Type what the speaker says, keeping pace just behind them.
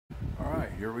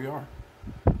here we are.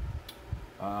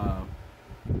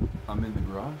 I'm in the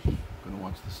garage. Going to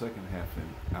watch the second half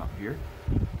out here.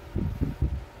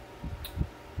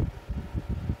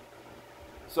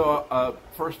 So,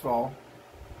 first of all,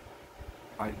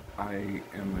 I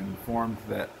am informed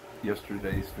that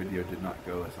yesterday's video did not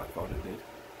go as I thought it did.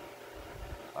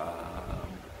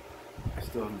 I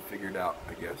still haven't figured out,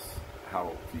 I guess,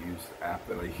 how to use the app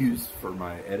that I use for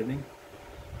my editing,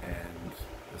 and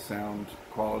the sound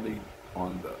quality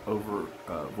on the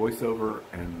voiceover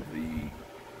and the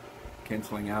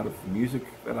canceling out of the music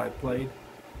that I played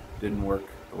didn't work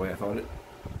the way I thought it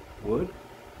would.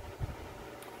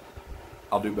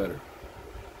 I'll do better.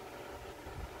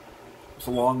 It's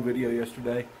a long video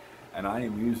yesterday, and I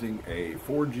am using a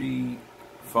 4G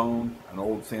phone, an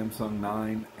old Samsung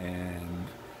 9, and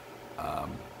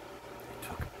it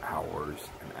took hours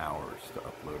and hours to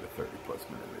upload a 30+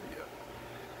 minute video.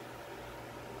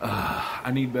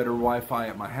 I need better Wi-Fi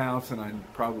at my house, and I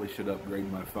probably should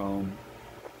upgrade my phone.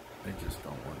 I just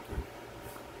don't want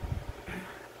to.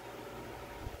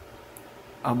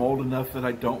 I'm old enough that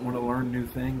I don't want to learn new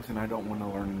things, and I don't want to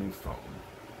learn a new phone.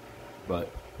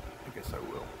 But I guess I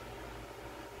will.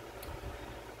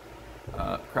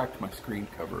 Cracked my screen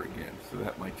cover again, so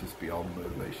that might just be all the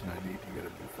motivation I need to get a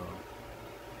new phone.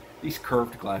 These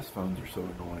curved glass phones are so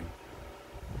annoying.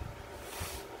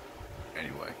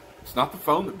 Anyway, it's not the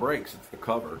phone that breaks, it's the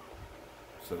cover.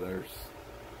 So there's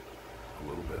a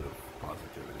little bit of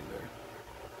positivity there.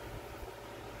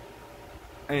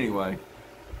 Anyway,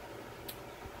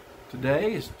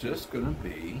 today is just going to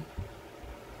be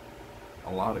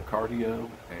a lot of cardio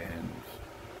and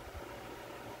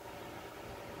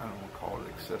I don't want to call it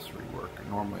accessory work.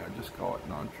 Normally I just call it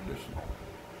non-traditional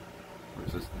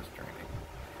resistance training.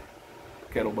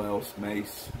 Kettlebells,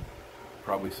 mace,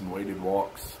 probably some weighted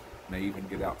walks, may even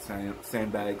get out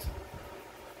sandbags.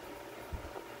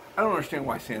 I don't understand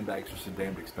why sandbags are so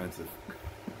damned expensive.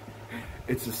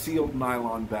 It's a sealed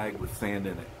nylon bag with sand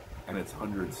in it, and it's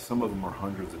hundreds, some of them are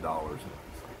hundreds of dollars. And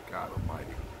it's like, God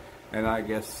almighty. And I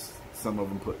guess some of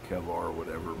them put Kevlar or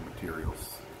whatever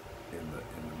materials in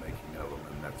the making of them,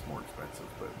 and that's more expensive,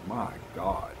 but my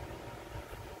God.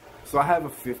 So I have a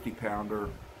 50-pounder.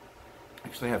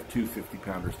 Actually, I have two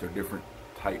 50-pounders. They're different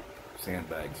type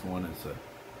sandbags. One is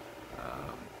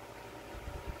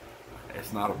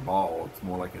it's not a ball, it's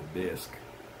more like a disc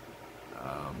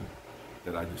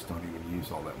that I just don't even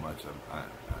use all that much. I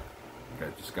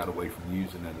just got away from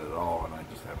using it at all, and I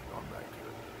just haven't gone back to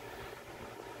it.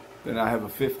 Then I have a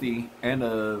 50 and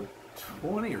a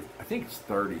 20, or I think it's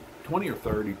 30, 20 or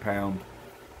 30 pound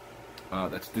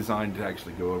that's designed to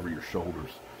actually go over your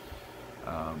shoulders.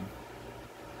 I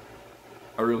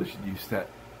really should use that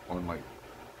on like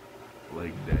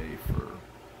leg day for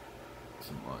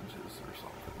some lunges or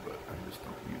something, but I just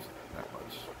don't use it that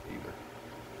much either.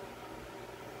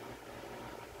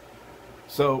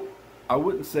 So I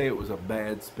wouldn't say it was a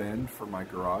bad spend for my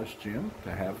garage gym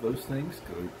to have those things,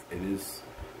 because it is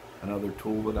another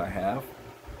tool that I have.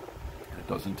 It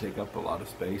doesn't take up a lot of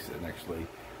space, and actually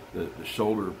the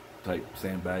shoulder type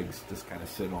sandbags just kind of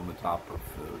sit on the top of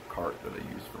the cart that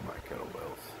I use for my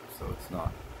kettlebells, so it's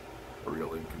not a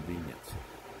real inconvenience.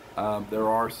 There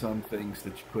are some things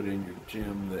that you put in your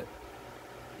gym that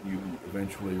you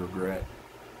eventually regret,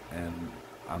 and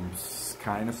I'm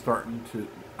kind of starting to,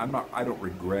 I don't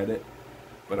regret it,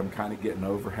 but I'm kind of getting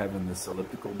over having this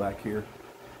elliptical back here.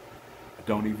 I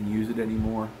don't even use it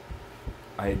anymore.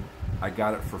 I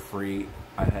got it for free.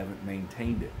 I haven't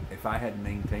maintained it. If I had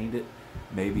maintained it,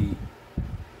 maybe,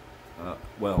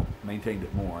 maintained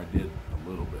it more. I did a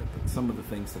little bit, but some of the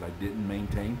things that I didn't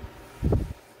maintain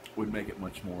would make it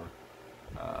much more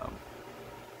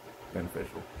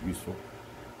beneficial, useful.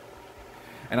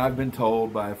 And I've been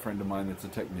told by a friend of mine that's a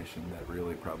technician that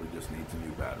really probably just needs a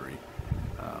new battery.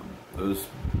 Those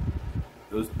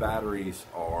batteries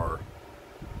are,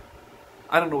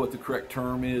 I don't know what the correct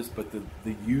term is, but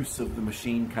the use of the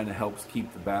machine kind of helps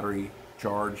keep the battery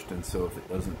charged, and so if it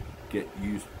doesn't get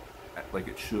used like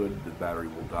it should, the battery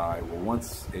will die. Well,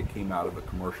 once it came out of a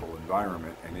commercial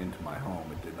environment and into my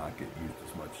home, it did not get used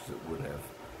as much as it would have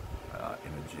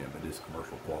in a gym. It is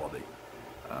commercial quality.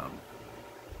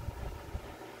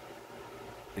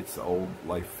 It's the old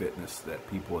Life Fitness that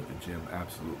people at the gym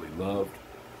absolutely loved.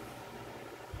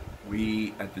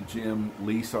 We at the gym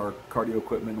lease our cardio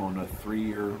equipment on a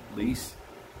 3-year lease,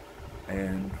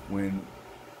 and when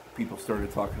people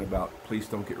started talking about, please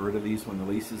don't get rid of these when the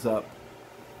lease is up,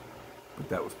 but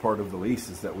that was part of the lease,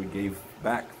 is that we gave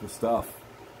back the stuff.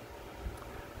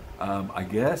 I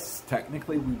guess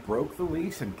technically we broke the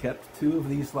lease and kept 2 of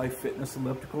these Life Fitness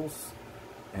ellipticals,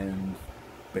 and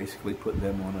basically put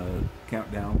them on a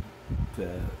countdown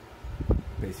to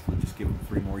basically just give them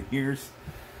 3 more years.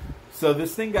 So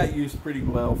this thing got used pretty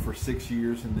well for 6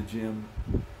 years in the gym,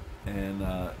 and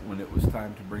when it was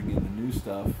time to bring in the new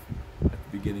stuff at the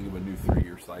beginning of a new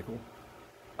 3-year cycle,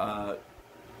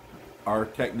 our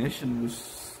technician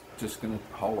was just going to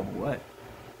haul them away.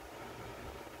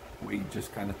 We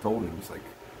just kind of told him, it's like,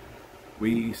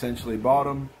 we essentially bought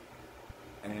them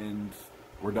and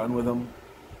we're done with them.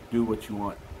 Do what you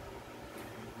want.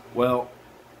 Well,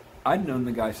 I'd known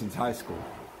the guy since high school,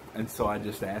 and so I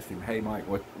just asked him, "Hey, Mike,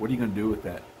 what are you going to do with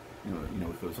that? You know,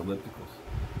 with those ellipticals?"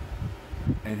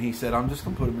 And he said, "I'm just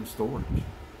going to put them in storage."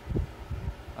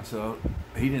 I said, oh,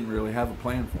 he didn't really have a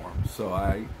plan for them, so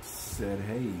I said,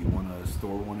 "Hey, you want to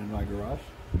store one in my garage?"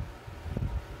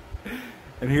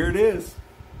 And here it is.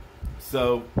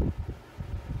 So,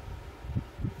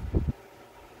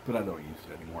 but I don't use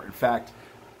it anymore. In fact,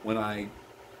 when I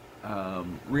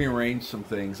rearranged some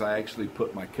things, I actually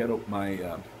put my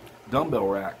dumbbell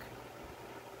rack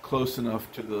close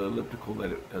enough to the elliptical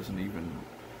that it doesn't even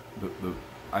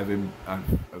I've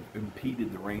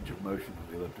impeded the range of motion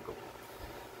of the elliptical.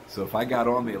 So if I got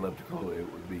on the elliptical, it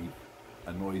would be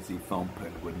a noisy thump and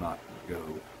it would not go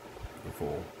the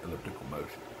full elliptical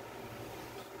motion.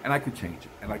 And I could change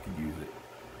it and I could use it,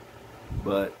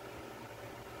 but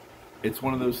it's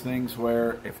one of those things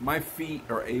where if my feet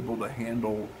are able to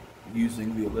handle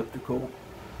using the elliptical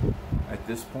at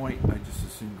this point, I just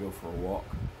as soon go for a walk.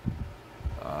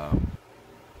 I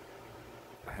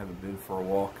haven't been for a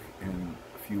walk in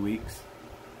a few weeks.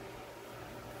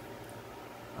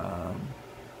 I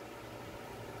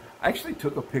actually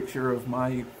took a picture of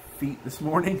my feet this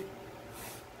morning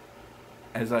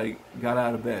as I got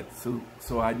out of bed.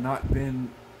 So I'd not been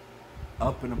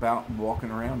up and about and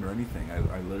walking around or anything.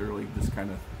 I literally just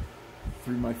kind of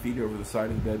threw my feet over the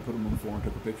side of the bed, put them on the floor, and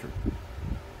took a picture.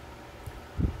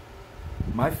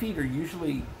 My feet are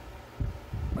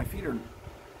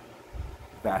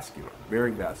vascular,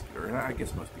 very vascular, and I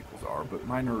guess most people's are, but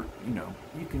mine are,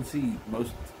 you can see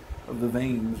most of the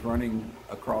veins running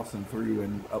across and through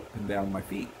and up and down my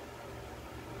feet.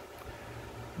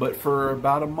 But for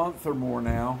about a month or more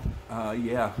now,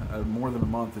 more than a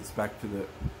month, it's back to the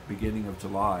beginning of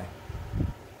July,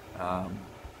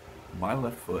 my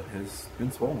left foot has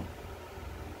been swollen.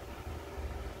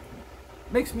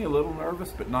 Makes me a little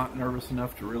nervous, but not nervous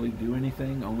enough to really do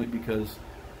anything, only because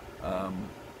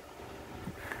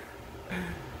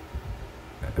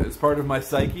as part of my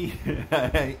psyche,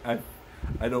 I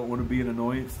don't want to be an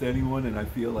annoyance to anyone, and I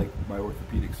feel like my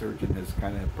orthopedic surgeon has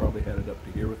kind of probably had it up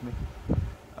to here with me.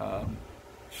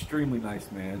 Extremely nice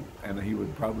man, and he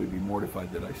would probably be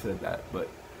mortified that I said that, but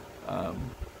I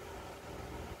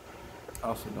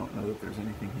also don't know that there's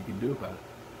anything he can do about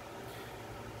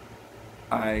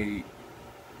it.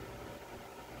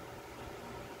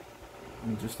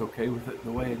 I'm just okay with it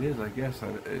the way it is, I guess.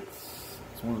 It's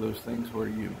one of those things where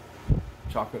you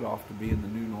chalk it off to being the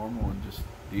new normal and just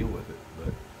deal with it.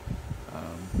 But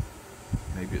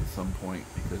maybe at some point,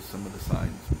 because some of the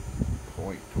signs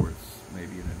point towards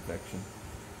maybe an infection,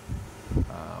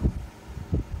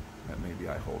 that maybe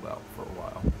I hold out for a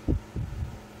while.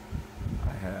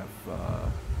 I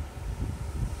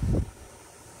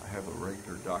have a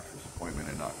regular doctor's appointment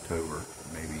in October.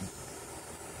 Maybe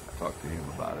I'll talk to him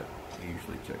about it. He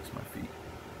usually checks my feet.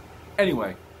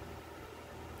 Anyway,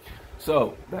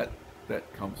 so that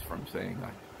comes from saying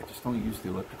I just don't use the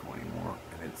elliptical anymore,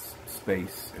 and it's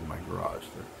space in my garage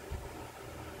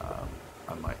that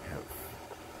I might have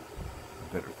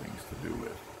better things to do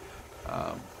with.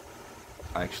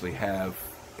 I actually have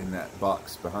in that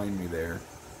box behind me there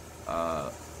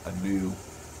a new,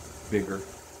 bigger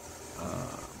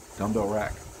dumbbell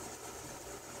rack.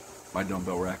 My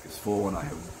dumbbell rack is full, and I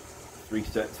have 3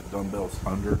 sets of dumbbells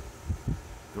under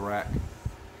the rack.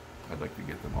 I'd like to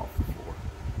get them off the floor.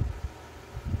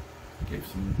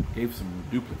 Gave some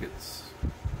duplicates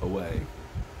away,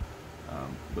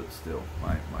 but still,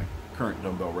 my current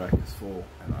dumbbell rack is full,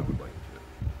 and I would like to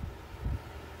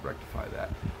rectify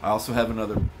that. I also have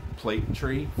another plate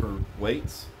tree for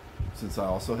weights, since I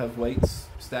also have weights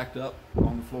stacked up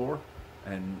on the floor,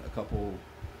 and a couple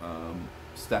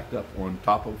stacked up on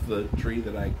top of the tree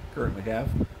that I currently have,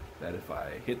 that if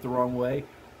I hit the wrong way,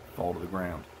 fall to the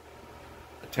ground.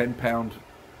 A 10-pound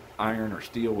iron or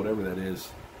steel, whatever that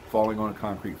is, falling on a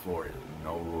concrete floor is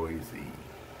noisy.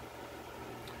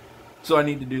 So I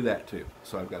need to do that too.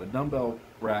 So I've got a dumbbell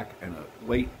rack and a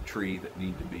weight tree that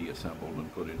need to be assembled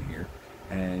and put in here,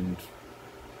 and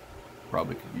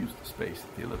probably could use the space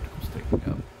that the elliptical's taking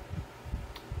up.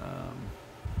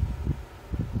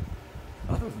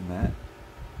 Other than that,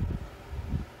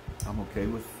 I'm okay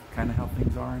with kind of how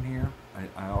things are in here.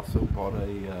 I also bought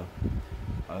a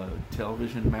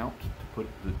television mount to put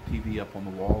the TV up on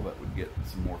the wall that would get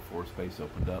some more floor space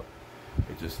opened up.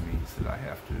 It just means that I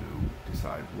have to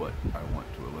decide what I want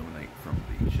to eliminate from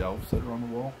the shelves that are on the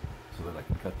wall so that I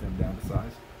can cut them down to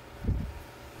size.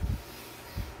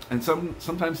 And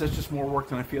sometimes that's just more work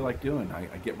than I feel like doing. I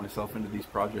get myself into these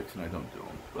projects and I don't do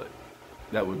them, but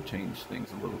that would change things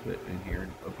a little bit in here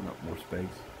and open up more space.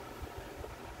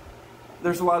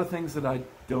 There's a lot of things that I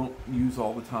don't use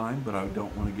all the time, but I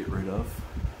don't want to get rid of.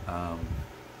 Of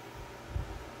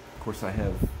course, I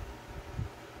have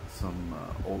some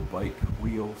old bike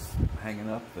wheels hanging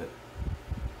up that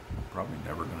I'm probably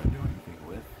never going to do anything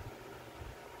with.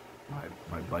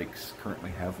 My bikes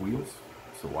currently have wheels,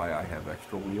 so why I have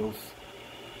extra wheels.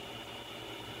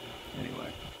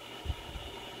 Anyway,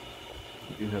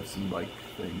 I do have some bike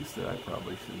things that I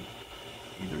probably should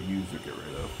either use or get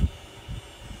rid of.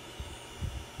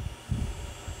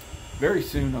 Very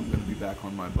soon I'm going to be back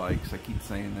on my bikes. I keep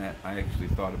saying that. I actually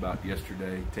thought about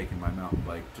yesterday taking my mountain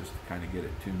bike just to kind of get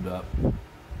it tuned up.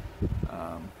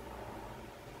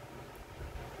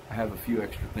 I have a few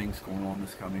extra things going on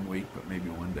this coming week, but maybe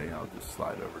one day I'll just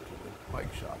slide over to the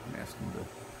bike shop and ask them to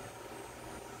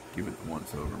give it the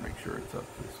once over, make sure it's up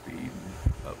to speed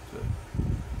and up to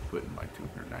putting my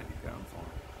 290 pounds on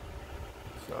it.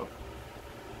 So,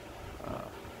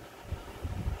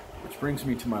 which brings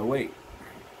me to my weight.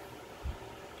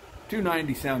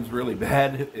 290 sounds really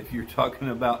bad if you're talking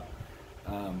about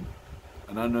an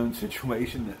unknown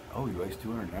situation that, oh, he weighs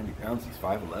 290 pounds, he's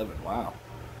 5'11", wow.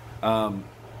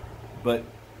 But,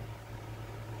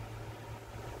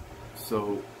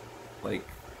 so, like,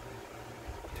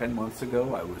 10 months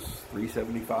ago, I was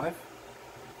 375.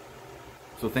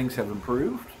 So things have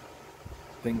improved.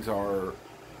 Things are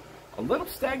a little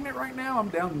stagnant right now. I'm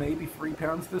down maybe 3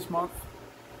 pounds this month,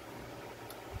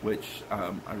 which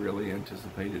I really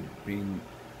anticipated being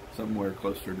somewhere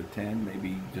closer to 10,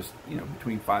 maybe just,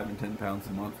 between 5 and 10 pounds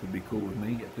a month would be cool with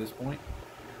me at this point.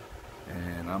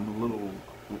 And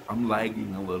I'm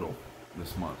lagging a little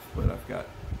this month, but I've got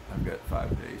 5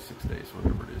 days, 6 days,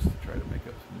 whatever it is, to try to make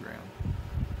up some ground.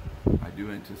 I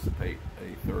do anticipate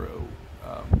a thorough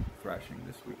thrashing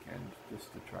this weekend,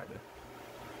 just to try to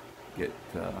get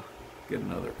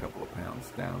another couple of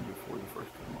pounds down before the first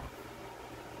of the month.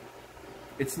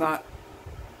 It's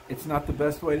not the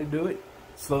best way to do it.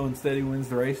 Slow and steady wins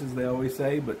the race, as they always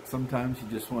say, but sometimes you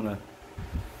just want to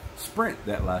sprint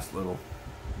that last little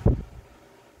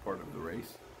part of the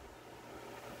race.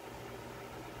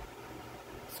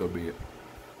 So be it.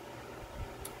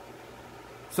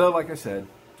 So, like I said,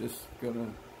 just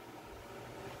gonna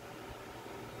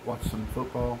watch some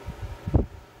football.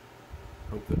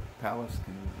 Hope that Palace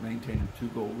can maintain a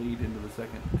 2-goal lead into the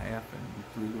second half and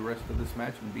through the rest of this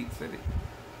match and beat City.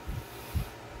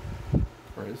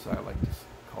 Or as I like to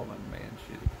call them, Man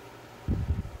Shitty.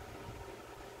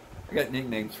 I got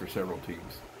nicknames for several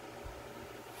teams,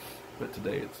 but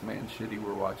today it's Man Shitty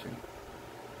we're watching.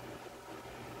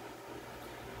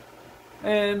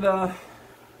 And I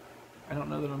don't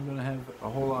know that I'm going to have a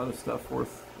whole lot of stuff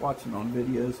worth watching on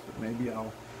videos, but maybe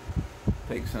I'll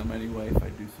take some anyway if I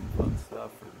do some fun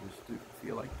stuff or just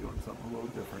feel like doing something a little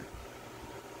different.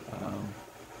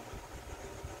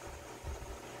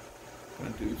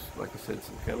 Going to do, like I said,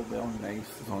 some kettlebell and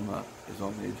mace is on the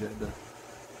agenda.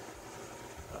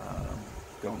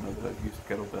 Don't know that I've used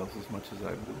kettlebells as much as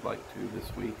I would like to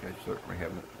this week. I certainly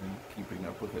haven't been keeping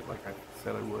up with it like I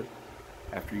said I would,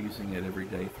 after using it every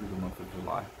day through the month of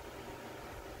July.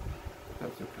 But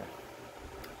that's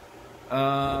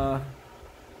okay.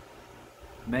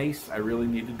 Mace, I really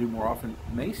need to do more often.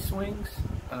 Mace swings,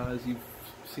 as you've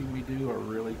seen me do, are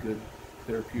really good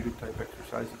therapeutic type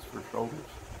exercises for shoulders.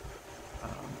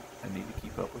 I need to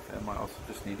keep up with them. I also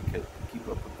just need to keep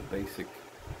up with the basic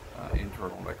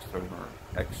internal and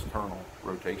external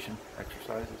rotation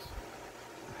exercises.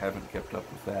 I haven't kept up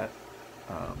with that.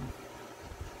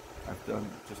 I've done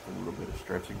just a little bit of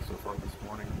stretching so far this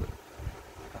morning, but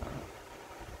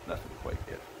nothing quite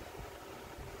yet.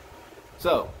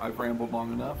 So, I've rambled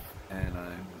long enough, and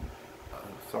I'm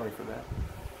sorry for that.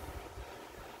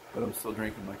 But I'm still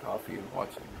drinking my coffee and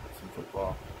watching some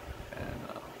football,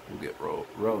 and we'll get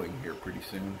rowing here pretty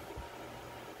soon.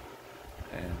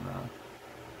 And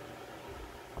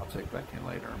I'll check back in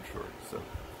later, I'm sure. So,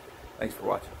 thanks for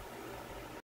watching.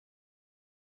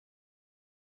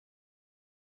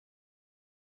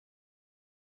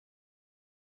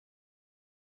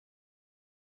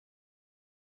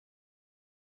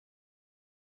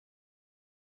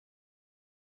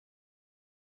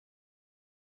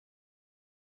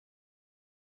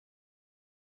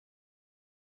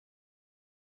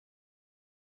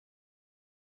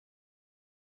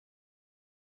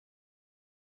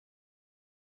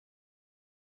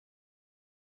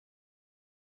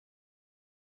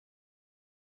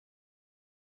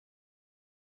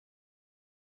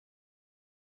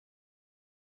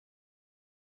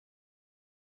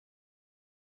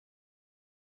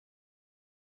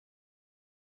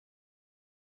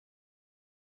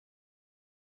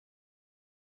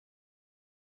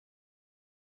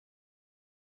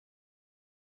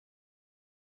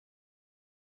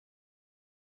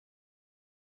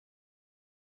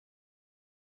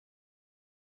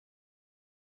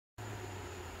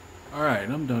 All right,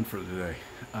 I'm done for today.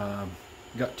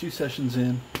 Got 2 sessions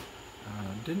in.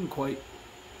 Didn't quite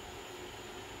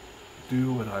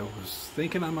do what I was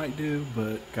thinking I might do,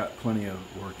 but got plenty of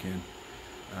work in.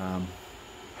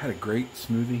 Had a great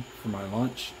smoothie for my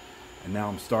lunch, and now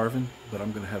I'm starving, but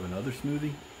I'm going to have another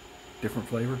smoothie, different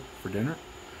flavor, for dinner.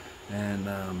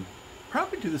 And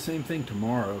probably do the same thing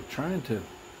tomorrow, trying to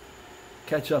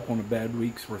catch up on a bad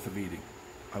week's worth of eating.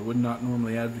 I would not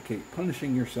normally advocate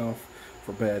punishing yourself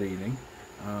for bad eating,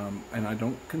 and I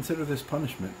don't consider this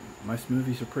punishment. My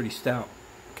smoothies are pretty stout,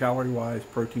 calorie-wise,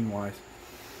 protein-wise,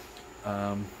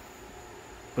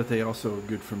 but they also are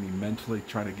good for me mentally,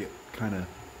 trying to get kind of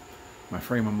my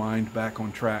frame of mind back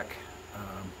on track,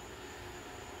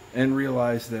 and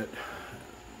realize that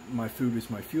my food is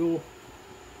my fuel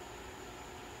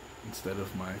instead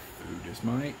of my food is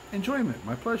my enjoyment,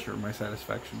 my pleasure, my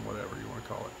satisfaction, whatever you want to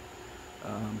call it.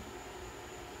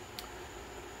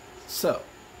 So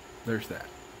there's that.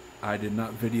 I did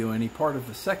not video any part of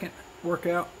the second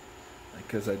workout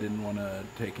because I didn't want to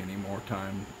take any more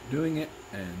time doing it,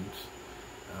 and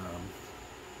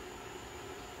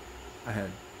I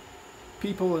had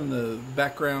people in the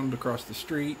background across the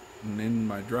street and in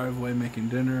my driveway making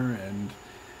dinner, and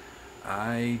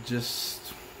I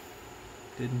just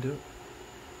didn't do it.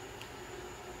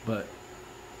 But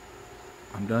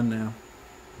I'm done now.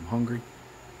 I'm hungry.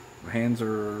 My hands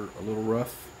are a little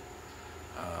rough.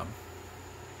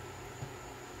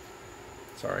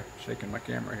 Sorry, shaking my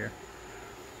camera here.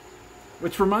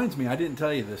 Which reminds me, I didn't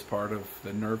tell you this part of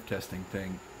the nerve testing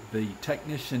thing. The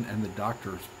technician and the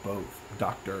doctor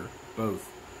both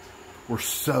were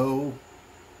so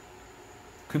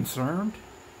concerned.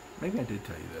 Maybe I did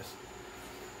tell you this.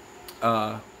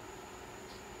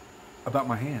 About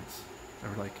my hands. They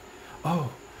were like,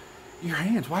 "Oh, your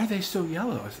hands, why are they so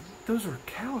yellow?" I said, "Those are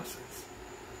calluses.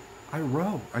 I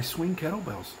row, I swing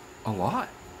kettlebells a lot.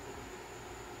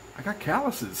 I got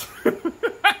calluses."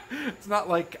 It's not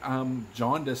like I'm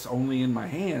jaundice only in my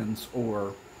hands,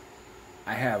 or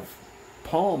I have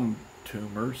palm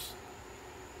tumors.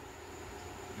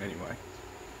 Anyway,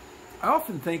 I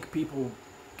often think people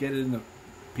get in the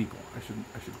I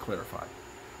should clarify.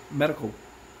 Medical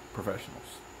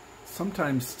professionals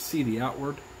sometimes see the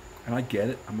outward, and I get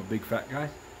it. I'm a big fat guy.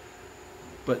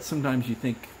 But sometimes you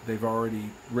think they've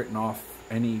already written off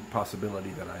any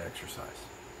possibility that I exercise.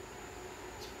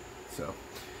 So,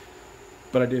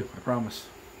 but I do, I promise.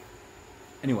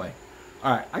 Anyway,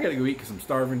 all right, I gotta go eat because I'm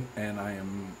starving, and I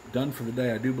am done for the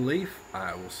day, I do believe.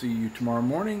 I will see you tomorrow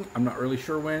morning. I'm not really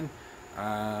sure when.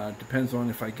 Depends on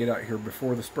if I get out here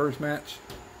before the Spurs match.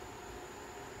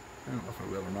 I don't know if I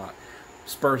will or not.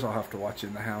 Spurs I'll have to watch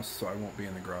in the house, so I won't be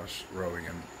in the garage rowing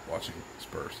and watching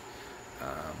Spurs.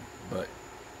 But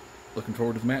looking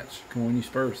forward to the match. Come on, you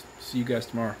Spurs. See you guys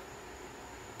tomorrow.